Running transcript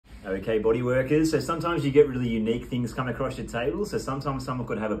Okay, body workers. So sometimes you get really unique things come across your table. So sometimes someone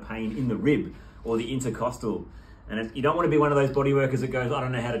could have a pain in the rib or the intercostal. And you don't want to be one of those body workers that goes, I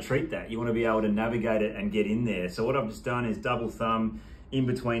don't know how to treat that. You want to be able to navigate it and get in there. So what I've just done is double thumb in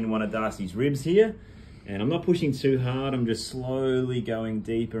between one of Darcy's ribs here. And I'm not pushing too hard. I'm just slowly going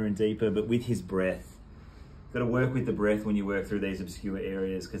deeper and deeper, but with his breath. Got to work with the breath when you work through these obscure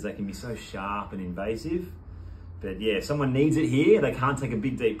areas because they can be so sharp and invasive. But yeah, if someone needs it here, they can't take a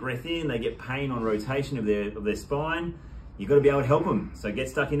big deep breath in, they get pain on rotation of their spine, you've got to be able to help them. So get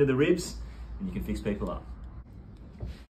stuck into the ribs and you can fix people up.